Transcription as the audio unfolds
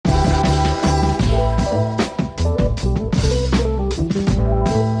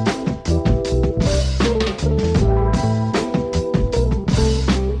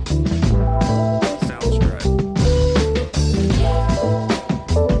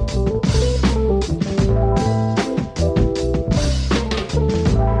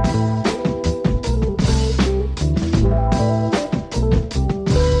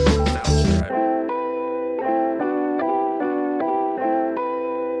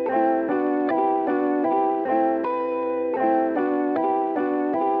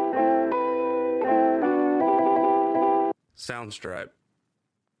Soundstripe.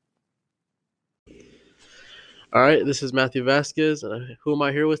 All right, this is Matthew Vasquez. Who am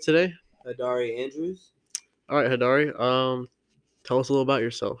I here with today? Haudarie Andrews. All right, Haudarie. Tell us a little about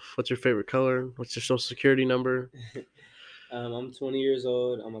yourself. What's your favorite color? What's your social security number? I'm 20 years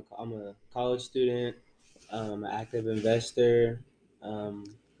old. I'm a college student. An active investor. Um,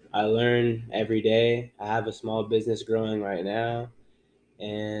 I learn every day. I have a small business growing right now,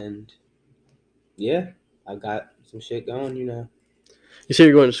 and yeah, I got some shit going. You say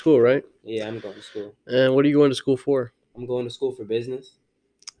you're going to school, right? Yeah, I'm going to school. And what are you going to school for? I'm going to school for business.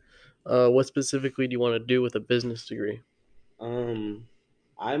 What specifically do you want to do with a business degree? Um,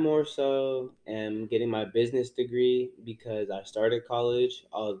 I more so am getting my business degree because I started college,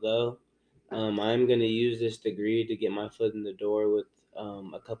 although I'm going to use this degree to get my foot in the door with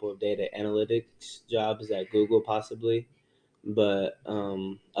a couple of data analytics jobs at Google, possibly. But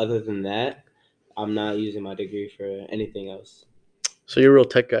other than that, I'm not using my degree for anything else. So you're a real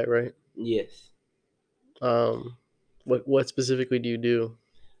tech guy, right? Yes. Um, what specifically do you do?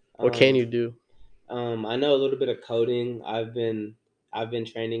 What can you Um, do? I know a little bit of coding. I've been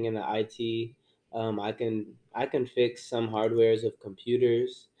training in the IT. I can fix some hardwares of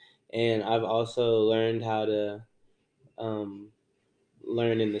computers, and I've also learned how to um,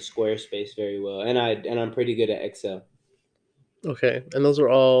 learn in the Squarespace very well, and I'm pretty good at Excel. Okay, and those are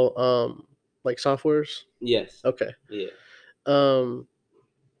all like softwares. Yes, Okay. yeah, Um,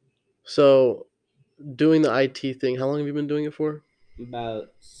 so doing the IT thing, how long have you been doing it for? about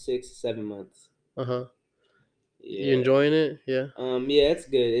 6 7 months. Uh huh. You Yeah, enjoying it? Yeah. yeah, it's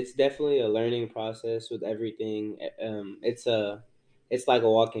good. It's definitely a learning process with everything. It's like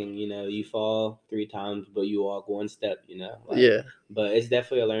walking. You fall 3 times, but you walk one step. Yeah. But it's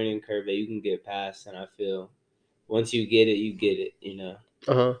definitely a learning curve that you can get past. And I feel once you get it, you get it.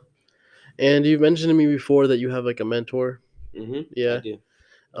 Uh huh. And you mentioned to me before that you have like a mentor. I Yeah. do.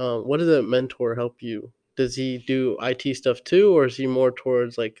 What does a mentor help you? Does he do IT stuff too, or is he more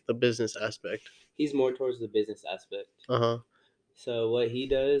towards like the business aspect? He's more towards the business aspect. Uh huh. So what he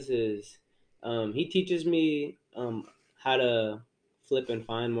does is he teaches me how to flip and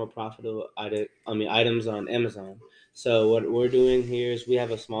find more profitable items on Amazon. So what we're doing here is we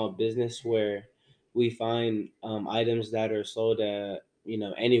have a small business where we find items that are sold at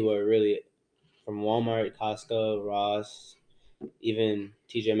anywhere really, from Walmart, Costco, Ross, even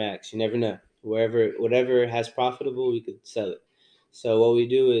TJ Maxx. You never know. Whatever has profitable, we could sell it. So what we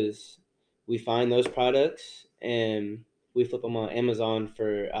do is we find those products and we flip them on Amazon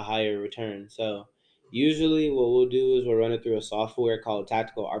for a higher return. So usually what we'll do is we'll run it through a software called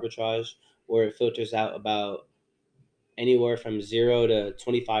Tactical Arbitrage, where it filters out about anywhere from 0 to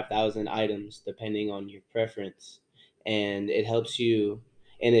 25,000 items depending on your preference, and it helps you,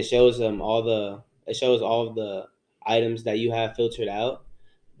 and it shows all of the items that you have filtered out,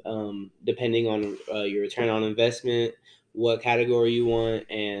 depending on your return on investment, what category you want,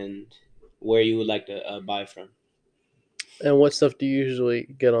 and where you would like to buy from. And what stuff do you usually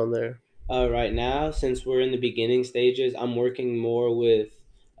get on there? Right now, since we're in the beginning stages, I'm working more with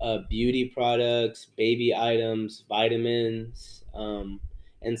beauty products, baby items, vitamins,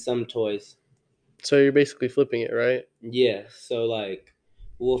 and some toys. So you're basically flipping it, right? Yeah, so like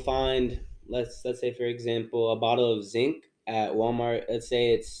we'll find, let's say for example, a bottle of zinc at Walmart. Let's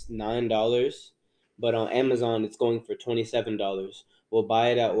say it's $9, but on Amazon it's going for $27. We'll buy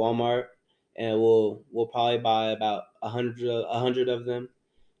it at Walmart, and we'll probably buy about a hundred of them,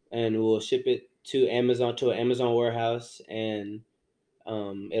 and we'll ship it to Amazon, to an Amazon warehouse, and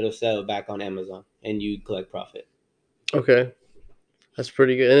it'll sell back on Amazon, and you collect profit. Okay, that's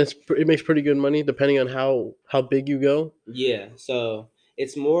pretty good, and it makes pretty good money depending on how big you go. Yeah, so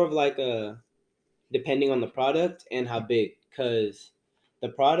it's more of like a, depending on the product and how big, because the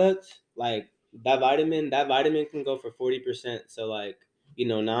product, like that vitamin can go for 40%. So like,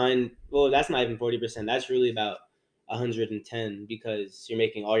 nine, well, that's not even 40%. That's really about 110, because you're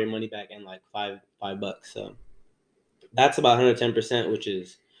making all your money back in like five bucks. So that's about 110%, which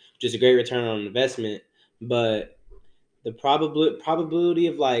is a great return on investment. But the probability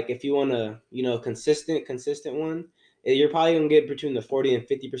of, like, if you want a consistent one, you're probably gonna get between the 40 and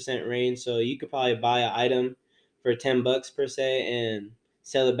 50% range. So you could probably buy an item for $10 per se and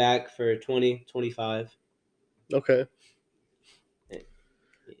sell it back for 20 25. Okay, Yeah.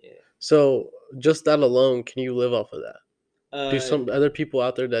 so just that alone, can you live off of that? Do uh some other people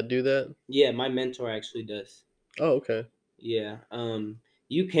out there that do that? yeah, my mentor actually does. Oh, okay. Yeah.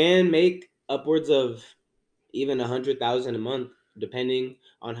 You can make upwards of even 100,000 a month, depending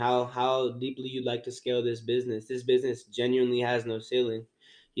on how deeply you'd like to scale this business. This business genuinely has no ceiling.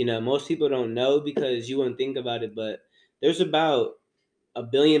 Most people don't know because you wouldn't think about it, but there's about a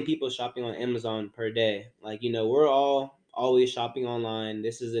billion people shopping on Amazon per day. Like, we're all always shopping online.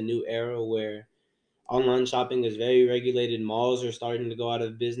 This is a new era where online shopping is very regulated. Malls are starting to go out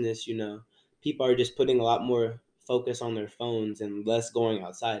of business. People are just putting a lot more focus on their phones and less going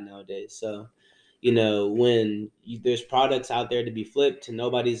outside nowadays. So, when there's products out there to be flipped and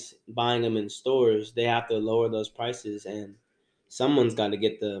nobody's buying them in stores, they have to lower those prices, and someone's got to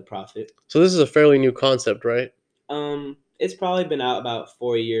get the profit. So this is a fairly new concept, right? It's probably been out about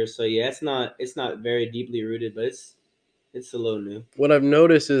 4 years, so yeah, it's not very deeply rooted, but it's a little new. What I've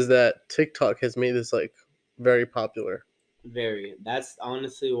noticed is that TikTok has made this like very popular. Very. That's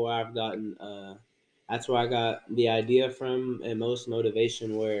honestly where I've gotten. That's where I got the idea from, and most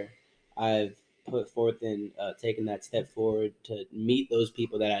motivation. Where I've put forth in taking that step forward to meet those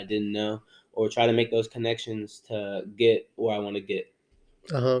people that I didn't know, or try to make those connections to get where I want to get.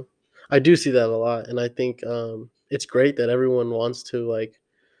 Uh huh. I do see that a lot, and I think it's great that everyone wants to like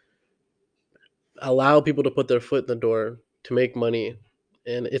allow people to put their foot in the door to make money,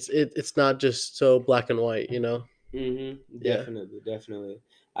 and it's not just so black and white, you know. Yeah. Definitely, definitely.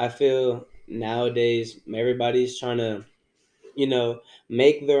 I feel nowadays everybody's trying to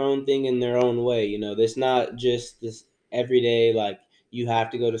make their own thing in their own way. There's not just this everyday, like, you have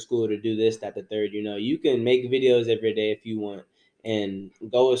to go to school to do this, that, the third. You can make videos every day if you want and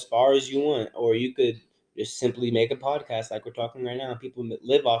go as far as you want, or you could just simply make a podcast like we're talking right now. People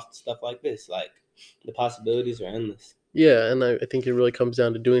live off stuff like this. Like, the possibilities are endless. Yeah, and I think it really comes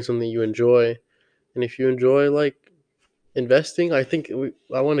down to doing something you enjoy, and if you enjoy like investing, I think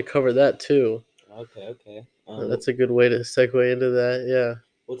I want to cover that too. Okay, okay. That's a good way to segue into that. Yeah.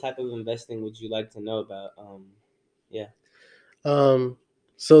 What type of investing would you like to know about? Yeah. Um.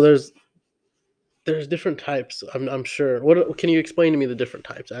 So there's different types. I'm sure. What can you explain to me the different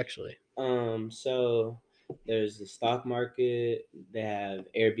types actually? So there's the stock market, they have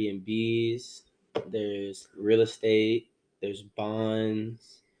Airbnbs, there's real estate, there's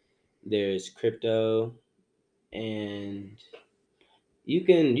bonds, there's crypto, and you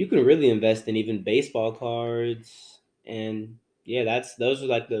can really invest in even baseball cards. And yeah, those are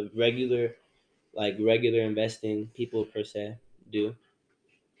like the regular investing people per se do.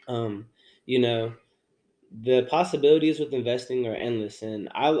 Um, you know, the possibilities with investing are endless, and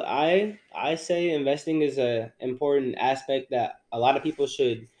I say investing is a important aspect that a lot of people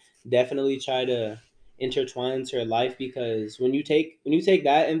should definitely try to intertwine into their life, because when you take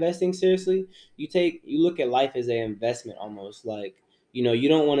that investing seriously, you look at life as an investment, almost like, you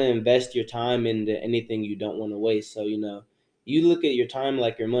don't want to invest your time into anything you don't want to waste. So, you look at your time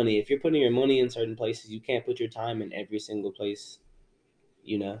like your money. If you're putting your money in certain places, you can't put your time in every single place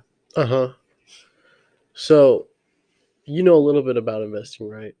you know Uh huh. So you know a little bit about investing,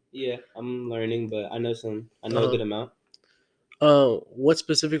 right? Yeah, I'm learning, but I Uh know a huh. good amount. What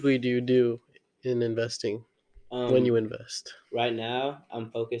specifically do you do in investing when Um, you invest? right now,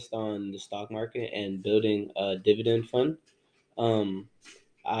 I'm focused on the stock market and building a dividend fund. Um,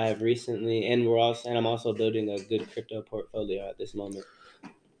 I have recently, and I'm also building a good crypto portfolio at this moment.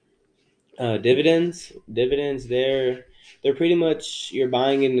 Dividends, they're pretty much, you're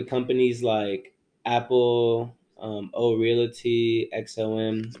buying into companies like Apple, O Realty,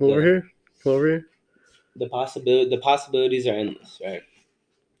 XOM. Come over here. Come over here. The possibilities are endless, right?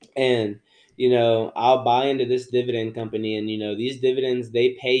 And I'll buy into this dividend company, and these dividends,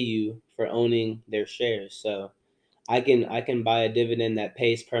 they pay you for owning their shares. So I can buy a dividend that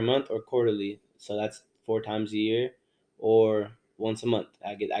pays per month or quarterly, so that's 4 times a year, or once a month.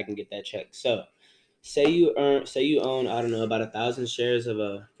 I can get that check. So say you own, I don't know, about 1,000 shares of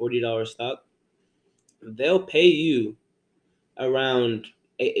a $40 stock. They'll pay you around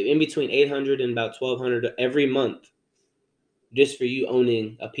in between 800 and about 1,200 every month, just for you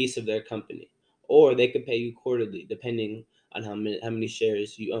owning a piece of their company. Or they could pay you quarterly, depending on how many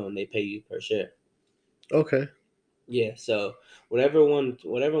shares you own. They pay you per share. Okay. Yeah, so whatever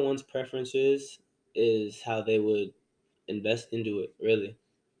one's preference is how they would invest into it, really.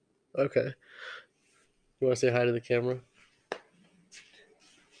 Okay. You want to say hi to the camera?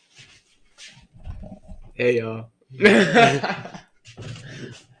 Hey y'all. Do What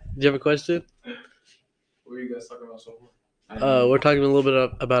you have a question? were you guys talking about so far? We're talking a little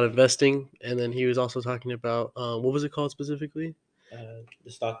bit about investing, and then he was also talking about what was it called specifically?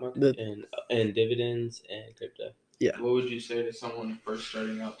 The stock market The and dividends and crypto. Yeah. What would you say to someone first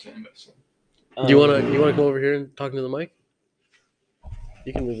starting out to invest in? Do you wanna come over here and talk into the mic?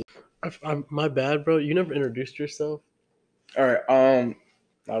 You can move. I'm my bad, bro. You never introduced yourself. All right.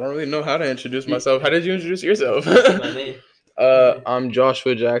 I don't really know how to introduce You- myself. How did you introduce yourself? What's my name? I'm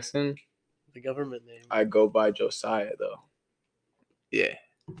Joshua Jackson. The government name. I go by Josiah though. Yeah.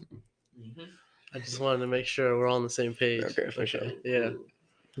 Mm-hmm. I just wanted to make sure we're all on the same page. Okay, for sure. Yeah.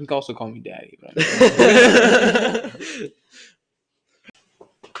 You can also call me Daddy. But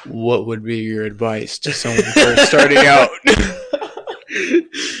what would be your advice to someone first starting out?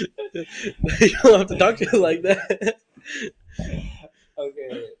 You don't have to talk to you like that.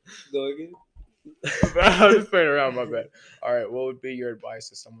 Okay, go again. I'm just playing around, my bad. All right, what would be your advice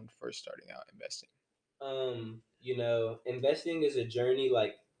to someone first starting out investing? You know, investing is a journey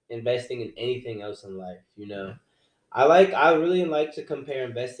like investing in anything else in life. You know, I really like to compare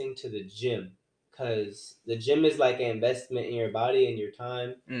investing to the gym because the gym is like an investment in your body and your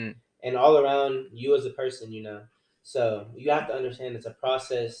time Mm. and all around you as a person, you know. So you have to understand it's a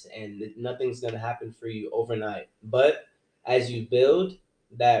process and nothing's gonna happen for you overnight. But as you build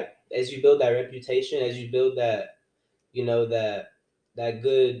as you build that reputation, as you build that, you know, that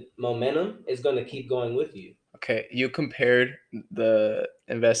good momentum is gonna keep going with you. Okay, you compared the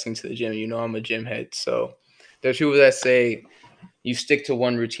investing to the gym. You know I'm a gym head, so there's people that say you stick to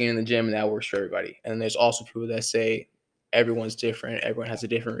one routine in the gym and that works for everybody. And there's also people that say everyone's different, everyone has a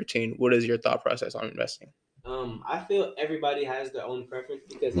different routine. What is your thought process on investing? I feel everybody has their own preference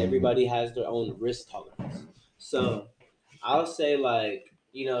because everybody has their own risk tolerance. So I'll say like,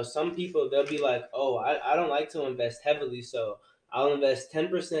 you know, some people they'll be like, oh, I don't like to invest heavily, so I'll invest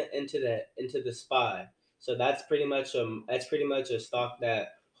 10% into the SPY. So that's pretty much a stock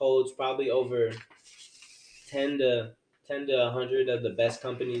that holds probably over 10 to 100 of the best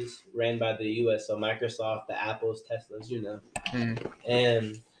companies ran by the US. So Microsoft, the Apples, Teslas, you know. Mm.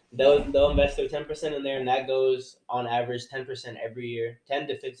 And they'll invest their 10% in there, and that goes on average 10% every year, 10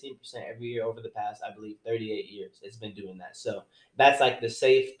 to 15% every year over the past, I believe, 38 years. It's been doing that. So that's like the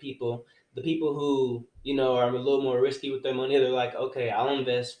safe people. The people who you know are a little more risky with their money, they're like, okay, I'll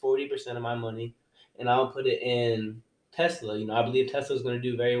invest 40% of my money, and I'll put it in Tesla. You know, I believe Tesla's going to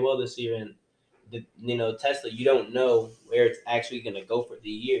do very well this year, and you know Tesla, you don't know where it's actually going to go for the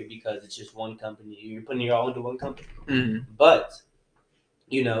year because it's just one company. You're putting your all into one company, but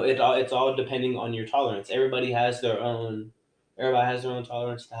you know it's all depending on your tolerance. Everybody has their own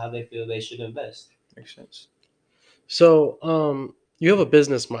tolerance to how they feel they should invest. Makes sense. So, you have a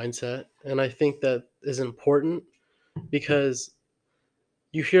business mindset, and I think that is important because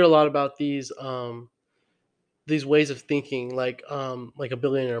you hear a lot about these ways of thinking, like a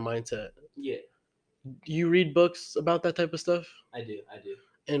billionaire mindset. Yeah, Do you read books about that type of stuff? I do.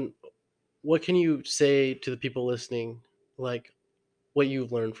 And what can you say to the people listening, like what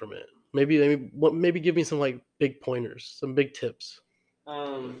you've learned from it? Maybe give me some like big pointers, some big tips.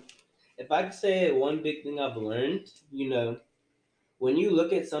 um if I could say one big thing I've learned, you know, when you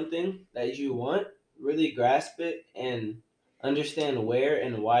look at something that you want, really grasp it and understand where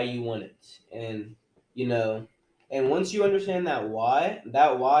and why you want it. And you know, and once you understand that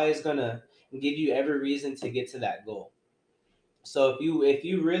why is gonna give you every reason to get to that goal. So if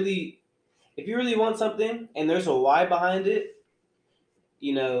you really want something and there's a why behind it,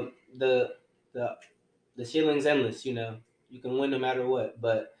 you know, the the ceiling's endless, you know. You can win no matter what.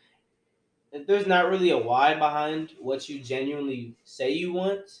 But if there's not really a why behind what you genuinely say you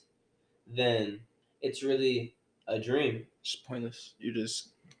want, then it's really a dream. It's pointless. You're just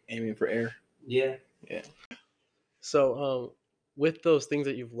aiming for air. Yeah. Yeah. So, with those things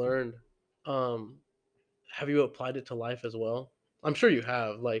that you've learned, um, have you applied it to life as well? I'm sure you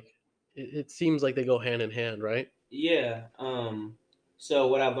have. Like, it seems like they go hand in hand, right? Yeah. So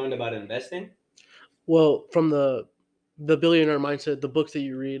what I've learned about investing. Well, from the billionaire mindset, the books that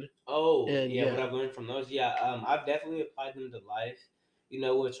you read, Oh, and yeah, what yeah, I've learned from those. Yeah, I've definitely applied them to life. You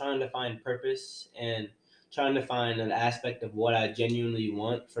know, we're trying to find purpose and trying to find an aspect of what I genuinely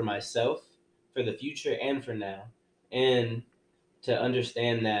want for myself, for the future, and for now. And to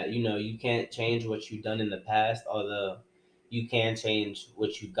understand that, you know, you can't change what you've done in the past, although you can change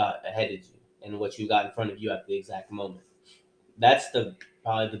what you got ahead of you and what you got in front of you at the exact moment. That's the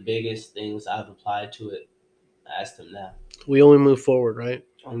probably the biggest things I've applied to it as to now. we only move forward, right?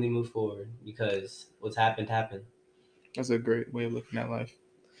 Only move forward because what's happened happened. That's a great way of looking at life.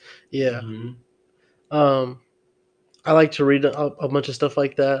 Yeah. Mm-hmm. Um, I like to read a bunch of stuff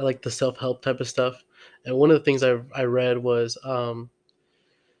like that, like the self help type of stuff. And one of the things I read was a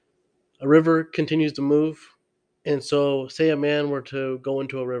river continues to move, and so say a man were to go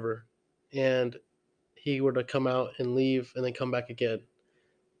into a river, and he were to come out and leave and then come back again.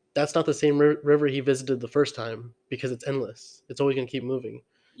 That's not the same river he visited the first time because it's endless. It's always going to keep moving,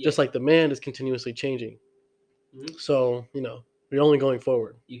 Yeah. just like the man is continuously changing. Mm-hmm. So you're only going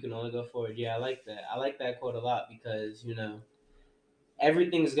forward. You can only go forward. Yeah, I like that. I like that quote a lot because you know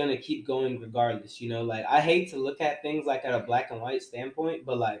everything's gonna keep going regardless. Like I hate to look at things like at a black and white standpoint,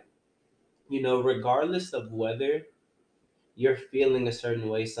 but like regardless of whether you're feeling a certain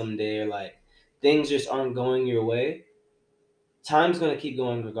way someday or like things just aren't going your way, time's gonna keep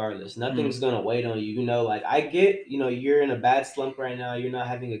going regardless. Nothing's gonna wait on you. Like I get, you're in a bad slump right now. You're not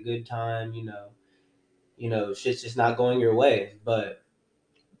having a good time. Shit's just not going your way. But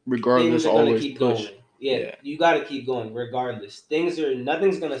Regardless, things are gonna always keep push. going. Yeah, you gotta keep going regardless.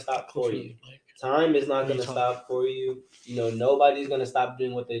 Nothing's gonna stop for you. Time is not gonna stop for you. Nobody's gonna stop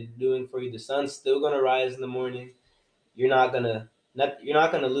doing what they're doing for you. The sun's still gonna rise in the morning. You're not gonna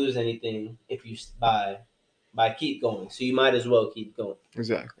lose anything if you by keep going. So you might as well keep going.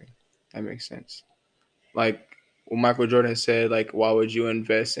 Exactly. That makes sense. Like what Michael Jordan said, like, why would you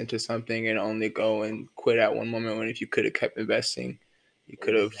invest into something and only go and quit at one moment when if you could have kept investing, you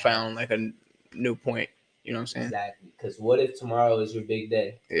could have found like a new point. You know what I'm saying? Exactly. Because what if tomorrow is your big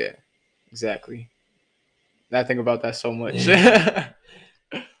day? Yeah, exactly. I think about that so much.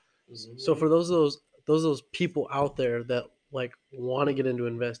 So for those people out there that like want to get into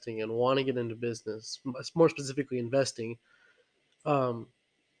investing and want to get into business, more specifically investing, um,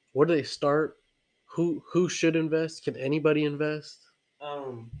 where do they start? Who should invest? Can anybody invest?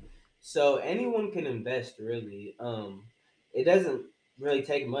 Um, so anyone can invest really. It doesn't really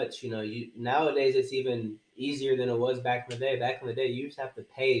take much. You nowadays it's even easier than it was back in the day. Back in the day, you used to have to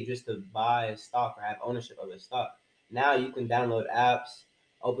pay just to buy a stock or have ownership of a stock. Now you can download apps,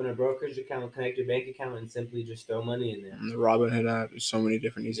 open a brokerage account, connect your bank account, and simply just throw money in there. The Robinhood app, there's so many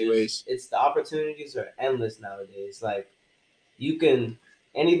different easy ways. It's the opportunities are endless nowadays. Like you can,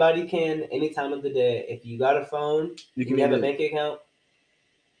 anybody can, any time of the day. If you got a phone, you have a bank account.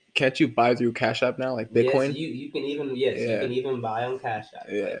 Can't you buy through Cash App now, like Bitcoin? Yes, you can even you can even buy on Cash App.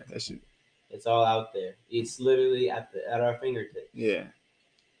 Yeah, like, it's all out there. It's literally at our fingertips. Yeah.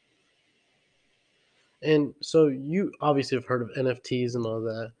 And so you obviously have heard of NFTs and all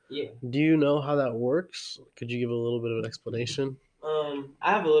that. Yeah. Do you know how that works? Could you give a little bit of an explanation?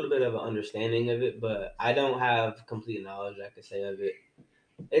 I have a little bit of an understanding of it, but I don't have complete knowledge, I could say, of it.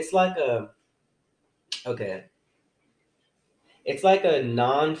 It's like it's like a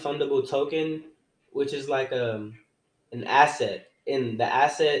non-fundable token, which is like an asset. And the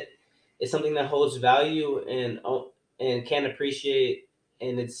asset is something that holds value and can appreciate,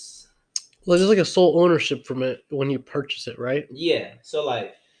 and it's Well, there's like a sole ownership from it when you purchase it, right? yeah. So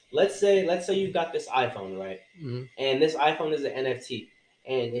like, let's say you got this iPhone, right? Mm-hmm. And this iPhone is an NFT.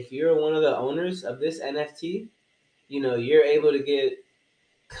 And if you're one of the owners of this NFT, you're able to get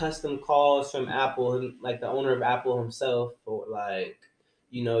custom calls from Apple, like the owner of Apple himself, or like,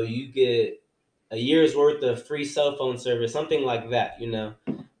 you get a year's worth of free cell phone service, something like that,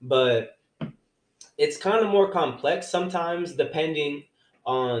 But it's kind of more complex sometimes depending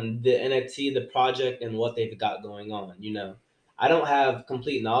on the NFT, the project, and what they've got going on, I don't have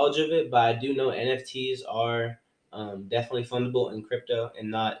complete knowledge of it, but I do know NFTs are definitely fundable in crypto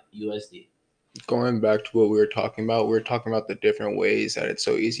and not USD. Going back to what we were talking about the different ways that it's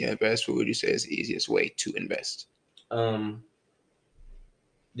so easy to invest. What would you say is the easiest way to invest? The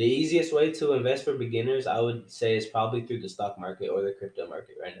easiest way to invest for beginners, I would say, is probably through the stock market or the crypto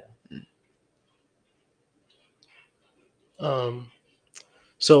market right now.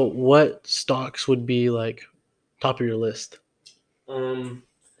 So what stocks would be like top of your list?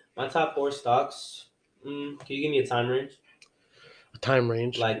 My top 4 stocks. Can you give me a time range? A time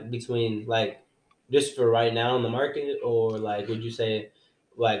range? Like between just for right now in the market, or like would you say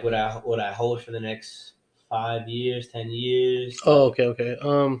like would I hold for the next 5 years, 10 years? Oh, okay.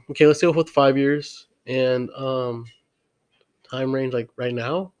 Okay, let's go with 5 years and time range like right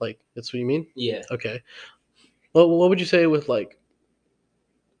now. Like that's what you mean? Yeah. Okay. Well, what would you say with like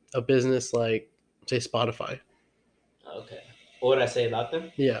a business like say Spotify? Okay. What would I say about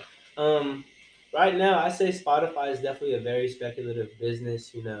them? Yeah. Right now, I say Spotify is definitely a very speculative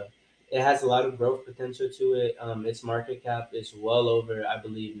business. It has a lot of growth potential to it. Its market cap is well over, I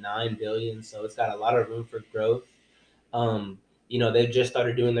believe, 9 billion. So it's got a lot of room for growth. Um, they've just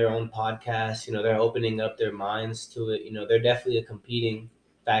started doing their own podcast. They're opening up their minds to it. They're definitely a competing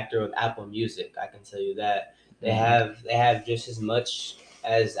factor with Apple Music. I can tell you that they have just as much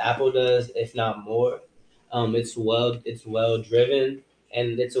as Apple does, if not more. It's well driven,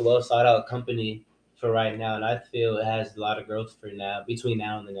 and it's a well sought out company for right now. And I feel it has a lot of growth for now, between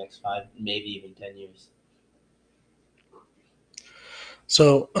now and the next 5, maybe even 10 years.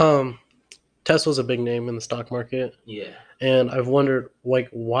 So Tesla's a big name in the stock market. Yeah. And I've wondered like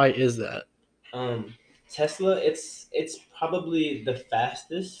why is that? Tesla, it's probably the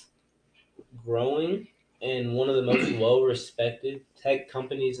fastest growing and one of the most well-respected tech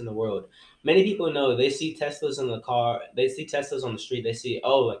companies in the world. Many people know they see Teslas in the car. They see Teslas on the street. They see,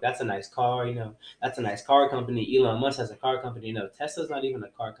 oh, like that's a nice car. That's a nice car company. Elon Musk has a car company. Tesla's not even a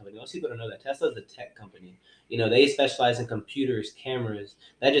car company. Most people don't know that Tesla's a tech company. They specialize in computers, cameras.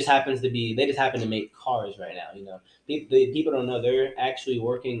 That just happens to be. They just happen to make cars right now. People don't know they're actually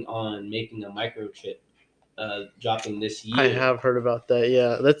working on making a microchip, dropping this I year. have heard about that.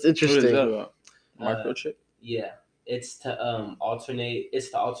 Yeah, that's What is interesting. that about? Microchip? Yeah, it's to alternate. It's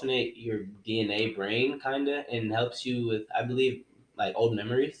to alternate your DNA brain, kinda, and helps you with, I believe, like old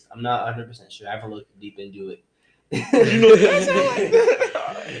memories. I'm not 100% sure. I haven't looked deep into it. You know that sound like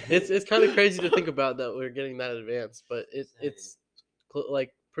that? It's kind of crazy to think about that we're getting that advanced, but it's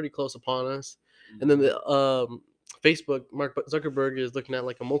like pretty close upon us. And then the Facebook, Mark Zuckerberg is looking at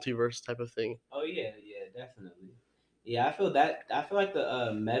like a multiverse type of thing. Oh yeah, yeah, definitely. Yeah, I feel that. I feel like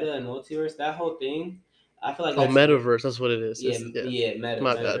the meta and multiverse, that whole thing. I feel like Oh, that's very, metaverse, that's what it is. yeah, Yeah, yeah, my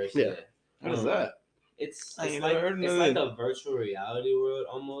bad. metaverse, Yeah. yeah. What is that? It's I it's ain't never like heard of it's it. like a virtual reality world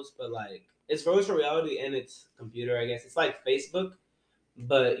almost, but like it's virtual reality and it's computer, I guess. It's like Facebook,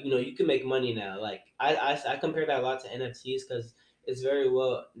 but you can make money now. Like I compare that a lot to NFTs because it's very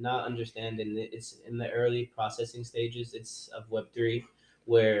well not understanding. It's in the early processing stages. It's of Web3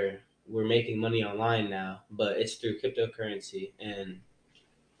 where we're making money online now, but it's through cryptocurrency. And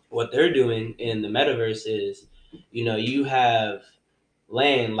what they're doing in the metaverse is, you have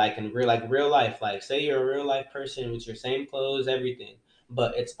land like in real life. Like say you're a real life person with your same clothes, everything,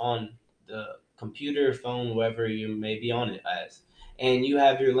 but it's on the computer, phone, wherever you may be on it as. And you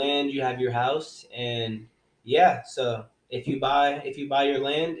have your land, you have your house, and yeah. So if you buy your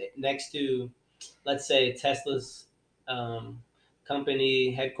land next to, let's say, Tesla's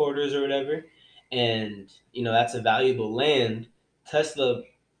company headquarters or whatever, and that's a valuable land. Tesla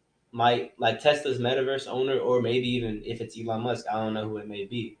might, like Tesla's metaverse owner, or maybe even if it's Elon Musk, I don't know who it may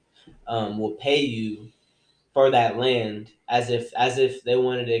be, will pay you for that land as if they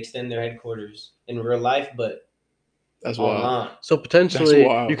wanted to extend their headquarters in real life, but That's wild. online. So That's potentially you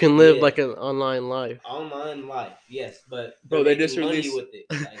wild. can live Yeah, like an online life. online life, yes, but they're Bro, they just making money released. with it.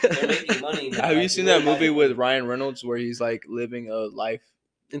 Like they're making money now. Have you Like seen real that life movie with money. Ryan Reynolds where he's like living a life?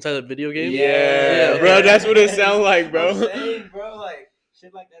 Inside a video game? Yeah, Yeah. bro, that's what it sounds like, bro. I'm saying, bro, like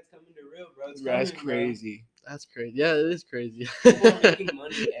shit like that's coming to real, bro. It's That's coming, bro. crazy. That's crazy. Yeah, it is crazy. People are making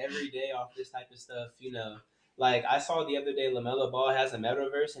money every day off this type of stuff. Like I saw the other day, LaMelo Ball has a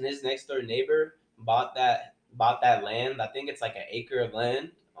metaverse, and his next door neighbor bought that land. I think it's like an acre of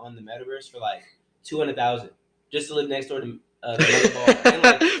land on the metaverse for like 200,000 just to live next door to LaMelo Ball. And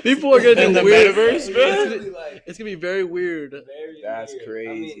like People are gonna In do the weird. metaverse, bro? It's gonna be very weird. very That's weird.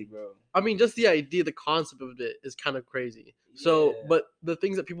 crazy, bro. I mean, just the idea, the concept of it is kind of crazy. So, Yeah. but the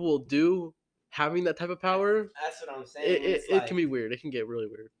things that people will do, having that type of power, That's what I'm saying. it can be weird. It can get really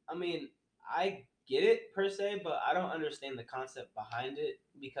weird. I mean, I get it per se, but I don't understand the concept behind it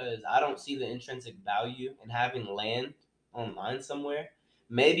because I don't see the intrinsic value in having land online somewhere.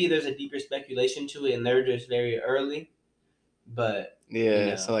 Maybe there's a deeper speculation to it, and they're just very early. But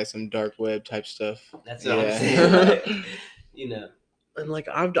Yeah, so like some dark web type stuff. that's what I'm Yeah. saying. Like, you know, And like,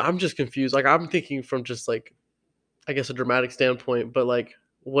 I'm just confused. Like, I'm thinking from just like, I guess a dramatic standpoint, but like,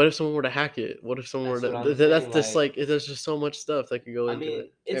 what if someone were to hack it? What if someone That's were what to? I'm That's saying, just like- there's just so much stuff that could go I into mean,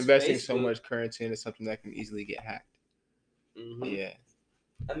 it. it's Investing so Facebook. much currency into something that can easily get hacked. Mhm. Yeah.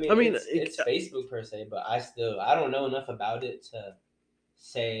 I mean, it's Facebook per se, but I don't know enough about it to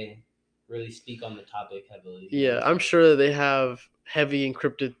really speak on the topic heavily. Yeah, I'm sure that they have heavy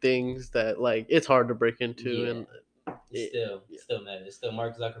encrypted things that like it's hard to break into, Yeah. and It's still meta. It's still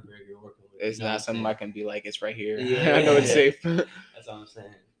Mark Zuckerberg you're working with. It's you know what not I'm something saying? I can be like, it's right here. Yeah. I know it's safe. That's all I'm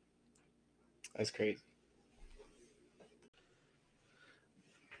saying. That's crazy.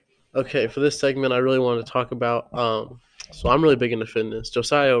 Okay, for this segment, I really want to talk about. So I'm really big into fitness.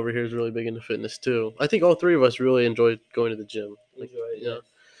 Josiah over here is really big into fitness too. I think all three of us really enjoy going to the gym. Enjoy it. you know. Yes.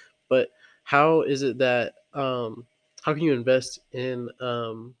 But how is it that how can you invest in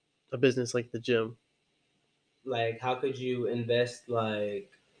a business like the gym? Like, how could you invest like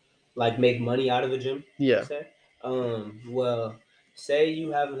make money out of a gym? Yeah. You say? Well, say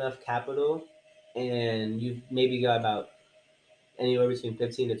you have enough capital, and you've maybe got about anywhere between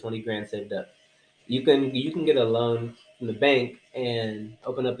 15 to 20 grand saved up. You can get a loan from the bank and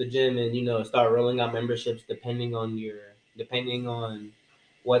open up the gym and start rolling out memberships depending on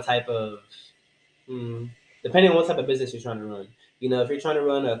what type of mm, depending on what type of business you're trying to run. If you're trying to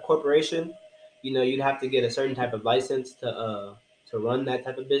run a corporation, you'd have to get a certain type of license to run that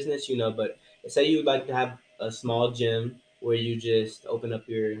type of business. But say you'd like to have a small gym where you just open up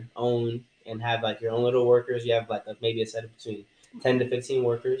your own. and have like your own little workers. You have like maybe a set of between 10 to 15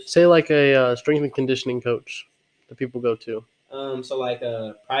 workers. Say like a strength and conditioning coach that people go to. So like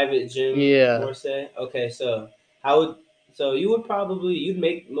a private gym, Yeah, more say. Okay, so how would so you would probably you'd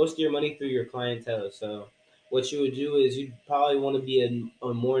make most of your money through your clientele. So what you would do is you'd probably want to be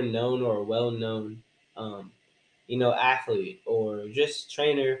a more known or well known, um, athlete or just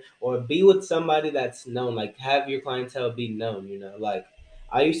trainer, or be with somebody that's known. Like have your clientele be known. Like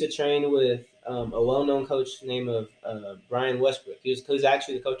I used to train with a well known coach named of Brian Westbrook. He's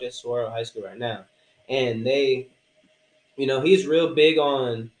actually the coach at Saguaro High School right now, and he's real big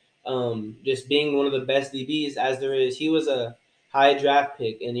on just being one of the best DBs as there is. He was a high draft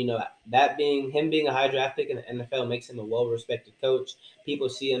pick, and that being a high draft pick in the NFL makes him a well respected coach. People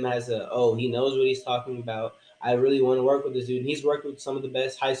see him as he knows what he's talking about. I really want to work with this dude. And he's worked with some of the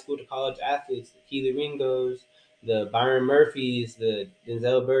best high school to college athletes, the Keely Ringos, the Byron Murphys, the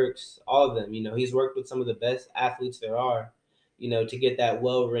Denzel Burks, all of them. He's worked with some of the best athletes there are. To get that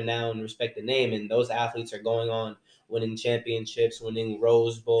well renowned, respected name, and those athletes are going on winning championships, winning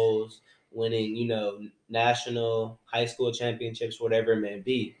Rose Bowls, winning, national high school championships, whatever it may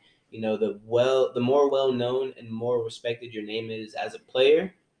be. The more well known and more respected your name is as a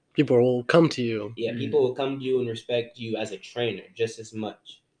player, people will come to you. yeah, people will come to you and respect you as a trainer just as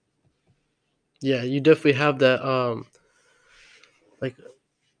much. Yeah, you definitely have that. Like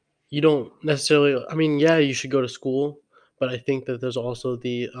you don't necessarily. I mean, yeah, you should go to school, but I think that there's also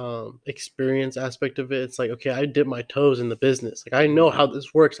the experience aspect of it. It's like, okay, I dip my toes in the business. Like I know how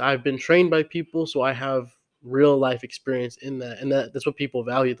this works. I've been trained by people, so I have real life experience in that, and that's what people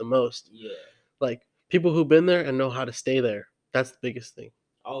value the most. Yeah. Like people who've been there and know how to stay there. That's the biggest thing.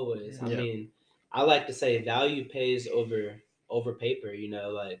 Always. I Yeah. mean, I like to say value pays over paper,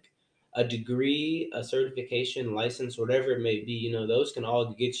 like a degree, a certification, license, whatever it may be, those can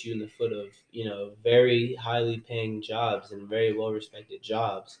all get you in the foot of, very highly paying jobs and very well respected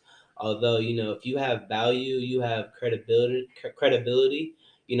jobs. Although, if you have value, you have credibility,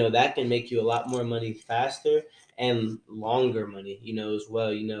 that can make you a lot more money faster and longer money, as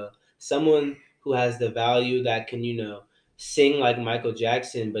well. Someone who has the value that can, sing like Michael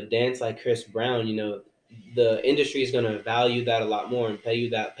Jackson but dance like Chris Brown, the industry is going to value that a lot more and pay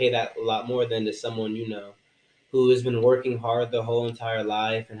that a lot more than to someone who has been working hard their whole entire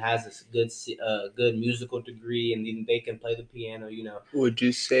life and has this good musical degree and then they can play the piano. Would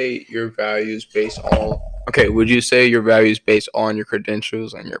you say your values based on okay, would you say your values based on your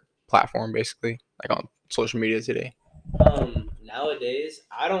credentials and your platform basically? Like on social media today? Nowadays,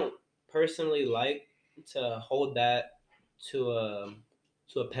 I don't personally like to hold that to a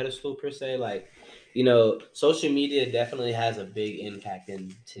to a pedestal per se. Like, social media definitely has a big impact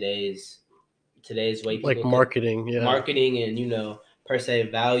in today's way Like people can marketing. Yeah. marketing and per se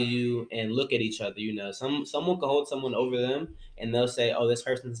value and look at each other. Someone can hold someone over them and they'll say, "Oh, this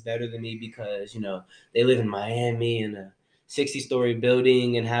person's better than me because they live in Miami in a 60-story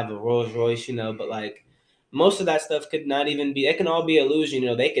building and have a Rolls Royce." But like most of that stuff could not even be. It can all be illusion.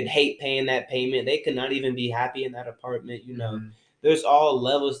 They could hate paying that payment. They could not even be happy in that apartment. There's all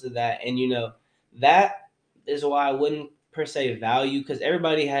levels to that, and that is why I wouldn't per se value because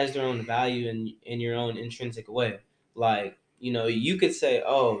everybody has their own value in your own intrinsic way. Like you could say,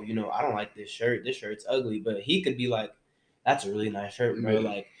 "Oh, I don't like this shirt. This shirt's ugly," but he could be like, "That's a really nice shirt, bro."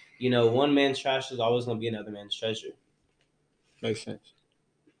 Yeah, Like one man's trash is always gonna be another man's treasure. makes sense.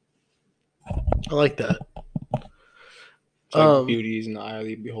 I like that. It's like beauty is in the eye of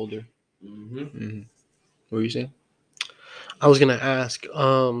the beholder. Mm-hmm. What were you saying? I was gonna ask.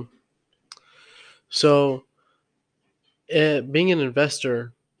 So being an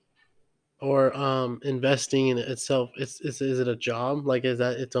investor or investing in itself, is it a job? Like, is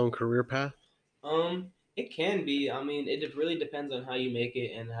that its own career path? It can be. I mean, it really depends on how you make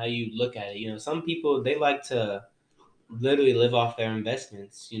it and how you look at it. Some people they like to literally live off their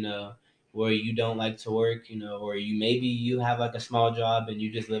investments. Where you don't like to work. Or you have like a small job and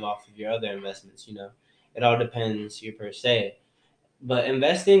you just live off of your other investments. It all depends you per se. But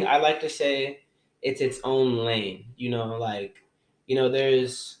investing, I like to say, it's its own lane. Like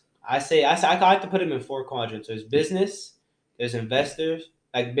there's I like to put them in four quadrants. There's business, there's investors,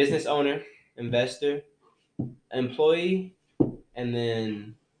 like business owner, investor, employee, and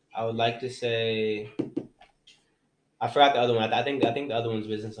then I would like to say I forgot the other one. I think the other one's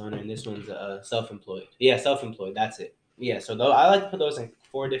business owner, and this one's self-employed. Yeah, self-employed. That's it. Yeah. So though I like to put those in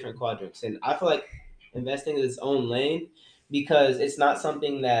four different quadrants, and I feel like investing is its own lane because it's not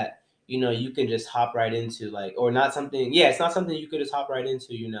something that you can just hop right into, like, or not something. Yeah, it's not something you could just hop right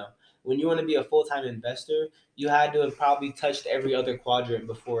into. when you want to be a full-time investor, you had to have probably touched every other quadrant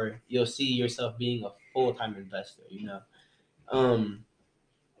before you'll see yourself being a full-time investor. Um,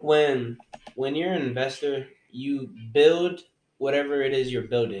 when when you're an investor, you build whatever it is you're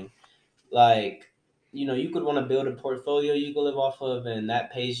building. Like, you could want to build a portfolio you can live off of, and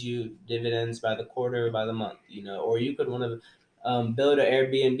that pays you dividends by the quarter or by the month. Or you could want to build an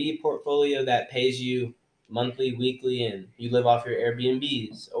Airbnb portfolio that pays you monthly, weekly, and you live off your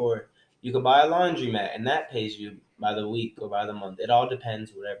Airbnbs. Or you could buy a laundromat, and that pays you by the week or by the month. It all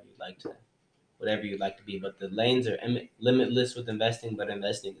depends, whatever you'd like to be. But the lanes are limitless with investing, but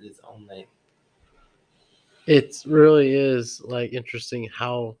investing is its own lane. It really is like interesting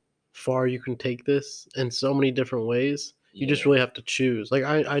how far you can take this in so many different ways. You just Yeah. really have to choose. Like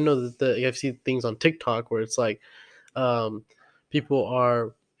I know that I've seen things on TikTok where it's like um, people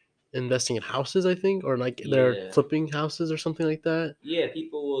are investing in houses, I think, or like they're Yeah. flipping houses or something like that. Yeah,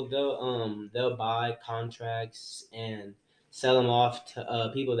 people will they'll buy contracts and sell them off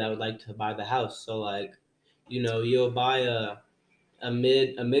to people that would like to buy the house. So like, you'll buy a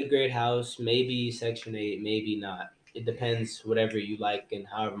mid grade house, maybe Section 8, maybe not. It depends whatever you like and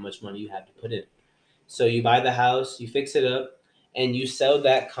however much money you have to put in. So you buy the house, you fix it up, and you sell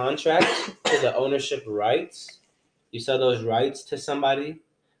that contract to the ownership rights. You sell those rights to somebody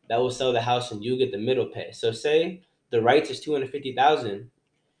that will sell the house, and you get the middle pay. So say the rights is 250,000,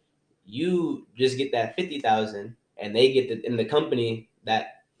 you just get that 50,000, and they get the company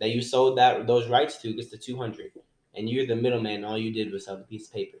that you sold those rights to gets the 200, and you're the middleman. All you did was sell the piece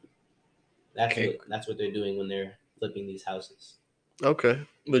of paper. That's Okay. what they're doing when they're flipping these houses. Okay.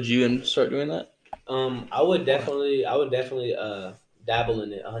 Would you start doing that? I would definitely dabble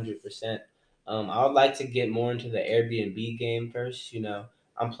in it 100%. I would like to get more into the Airbnb game first.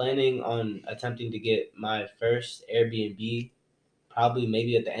 I'm planning on attempting to get my first Airbnb probably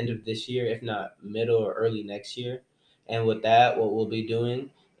maybe at the end of this year, if not middle or early next year. And with that, what we'll be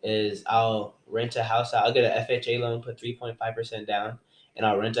doing is I'll rent a house out. I'll get an FHA loan, put 3.5% down, and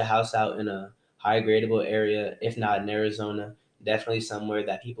I'll rent a house out in a high gradable area, if not in Arizona. Definitely somewhere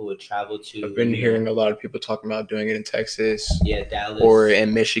that people would travel I've to. been hearing a lot of people talking about doing it in Texas Yeah, Dallas. or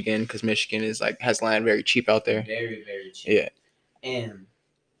in Michigan, because Michigan is like has land very cheap out there. Very, very cheap. Yeah. And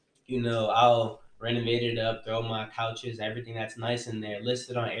I'll renovate it up, throw my couches, everything that's nice in there,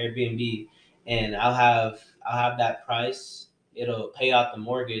 listed on Airbnb, and I'll have that price. It'll pay out the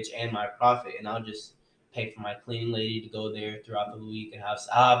mortgage and my profit, and I'll just pay for my cleaning lady to go there throughout the week and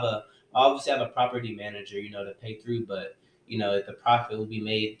I'll obviously have a property manager, to pay through, but the profit will be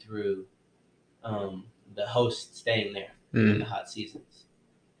made through the host staying there during the hot seasons.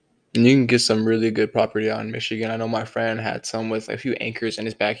 And you can get some really good property out in Michigan. I know my friend had some with a few acres in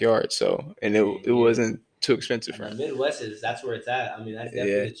his backyard, and it wasn't too expensive for And him. the Midwest that's where it's at. I mean, that's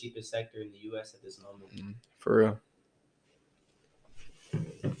definitely the cheapest sector in the U.S. at this moment. For real.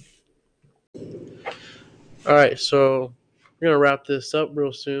 All right, so we're gonna wrap this up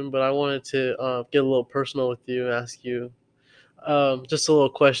real soon, but I wanted to get a little personal with you, ask you just a little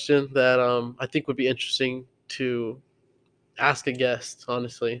question that I think would be interesting to ask a guest.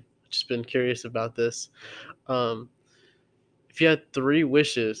 Honestly, I've just been curious about this. Um, if you had three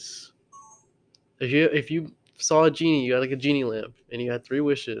wishes, if you saw a genie, you had like a genie lamp, and you had three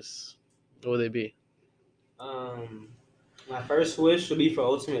wishes, what would they be? My first wish would be for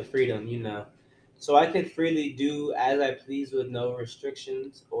ultimate freedom, so I could freely do as I please with no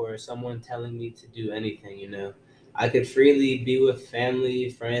restrictions or someone telling me to do anything. I could freely be with family,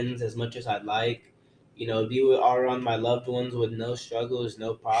 friends as much as I'd like, be with all around my loved ones with no struggles,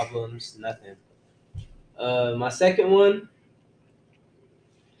 no problems, nothing. My second one,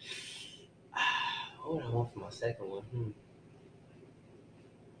 what would I want for my second one?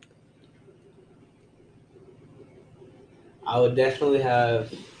 I would definitely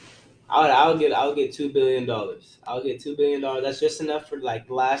have. I would get $2 billion. I'll get $2 billion. That's just enough for like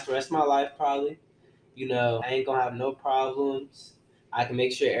the rest of my life probably. I ain't gonna have no problems. I can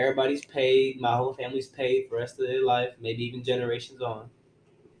make sure everybody's paid, my whole family's paid for the rest of their life, maybe even generations on.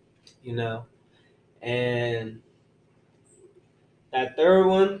 You know, and that third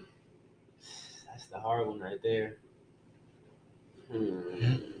one, that's the hard one right there.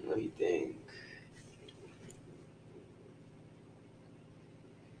 Let me think.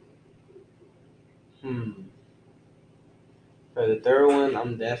 Hmm. For the third one,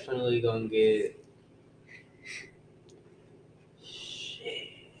 I'm definitely gonna get. Shit.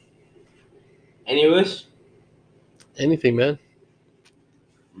 Any wish? Anything, man.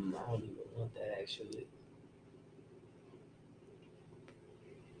 I don't even want that actually.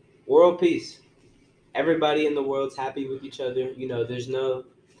 World peace. Everybody in the world's happy with each other. There's no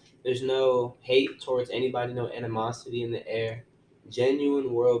There's no hate towards anybody, no animosity in the air.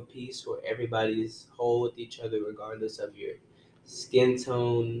 Genuine world peace where everybody's whole with each other, regardless of your skin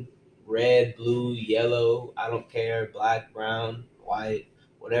tone, red, blue, yellow, I don't care, black, brown, white,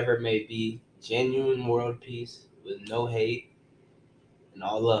 whatever it may be. Genuine world peace with no hate and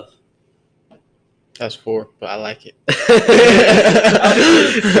all love. That's 4, but I like it. Okay.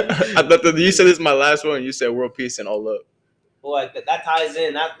 I thought you said this is my last one. You said world peace and all love. Boy, that ties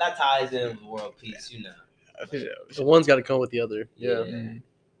in. That ties in with world peace, you know. The one's got to come with the other. Yeah. Mm.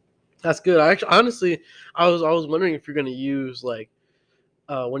 That's good. Honestly, I was wondering if you're gonna use like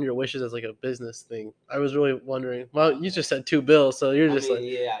one of your wishes as like a business thing. I was really wondering. Well, you just said $2 bills, so you're just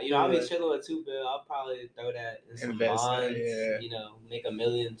yeah, I'll be like- chilling with $2 bills. I'll probably throw that in some Invest that, bonds. yeah. You know, make $1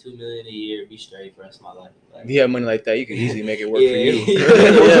 million, $2 million a year, be straight for the rest of my life. Like, If you have money like that, you can easily make it work for you. you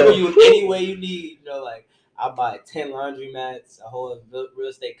can work for you in any way you need. You know, like I'll buy 10 laundry mats, a whole real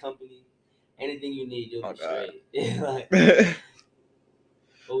estate company, anything you need, you'll be straight. Like,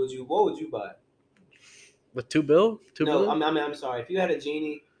 what would you buy? with $2 bills. $2 No, billion? I'm sorry. If you had a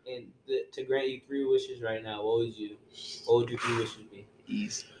genie and to grant you 3 wishes right now, what would your 3 wishes be?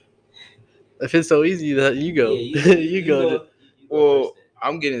 Easy. If it's so easy, that you go. Yeah, you go. You go Well, first then.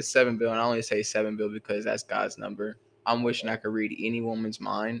 I'm getting $7 billion. I only say $7 billion because that's God's number. I'm wishing I could read any woman's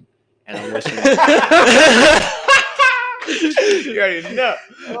mind, and I'm wishing. You already know.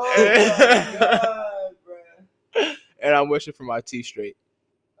 Oh my god, bro. And I'm wishing for my teeth straight.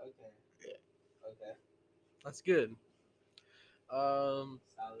 Okay. Okay. That's good. Solid.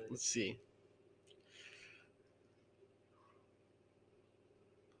 Let's see.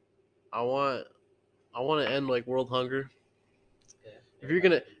 I want to end like world hunger. Okay. If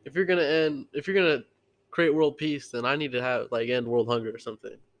you're gonna create world peace, then I need to have like end world hunger or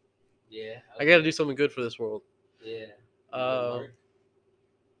something. Yeah. I got to do something good for this world. Yeah.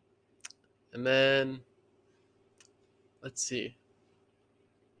 And then let's see.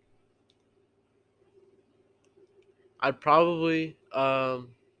 I'd probably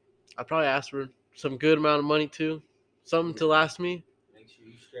ask for some good amount of money too, something to last me. Make sure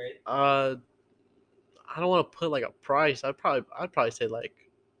you straight. I don't want to put like a price. I'd probably say like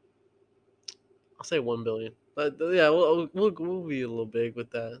I'll say 1 billion. But yeah, we'll be a little big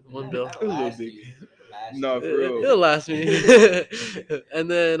with that. 1 bill. That'll last big. you. It'll last No, you. for real. It'll last me. And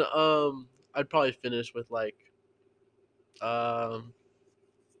then I'd probably finish with like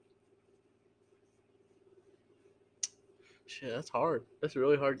shit, that's hard. That's a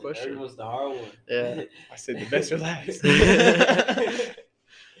really hard The third question. one's the hard one. Yeah. I said the best for last.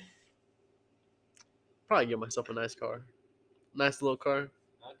 Probably get myself a nice car. Nice little car. Okay.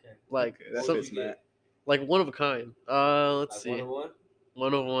 Like Okay, that's some, what's mad. like one of a kind. Let's Like see. 1 of 1?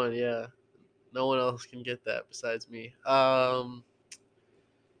 One of one, yeah. No one else can get that besides me.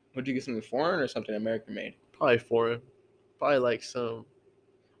 Would you get something foreign or something American made? Probably foreign. Probably like some.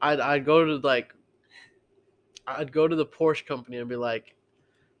 I'd go to the Porsche company and be like,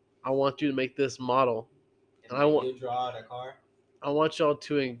 I want you to make this model, And I want you draw out a car? I want y'all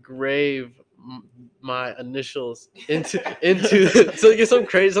to engrave my initials into so get something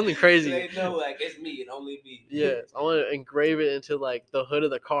So crazy. they know, like, it's me and only me. Yes, I want to engrave it into like the hood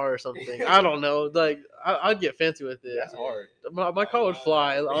of the car or something. I don't know. Like I'd get fancy with it. That's hard. My car would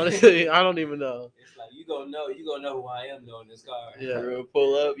fly. Honestly, I don't even know. It's like you gonna know who I am though in this car. Yeah. For real,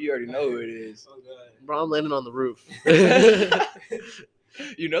 pull up. You already know who it is. Oh god. Bro, I'm landing on the roof.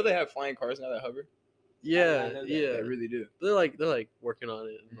 You know they have flying cars now that hover. Yeah, know that. yeah. They really do. They're like working on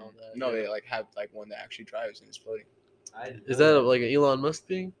it and all that. No, yeah. they like have like one that actually drives and is floating. I didn't Is know that like an Elon Musk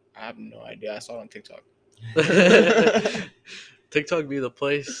thing? I have no idea. I saw it on TikTok. TikTok be the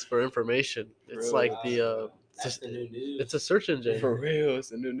place for information. It's Real. like that's the new news. it's a search engine. For real, it's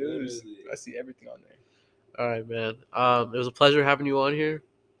the new news. Literally. I see everything on there. All right, man. It was a pleasure having you on here.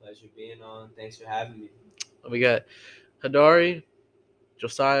 Pleasure being on. Thanks for having me. We got Haudarie,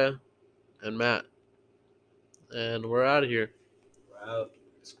 Josiah, and Matt, and we're out of here. We're out.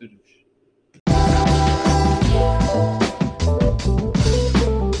 Scooter.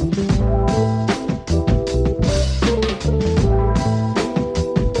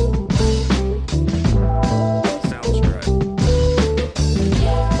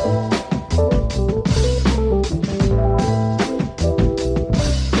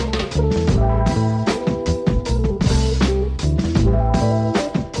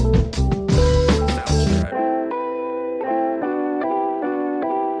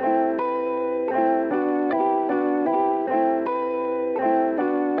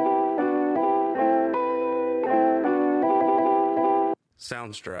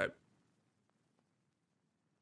 Soundstripe.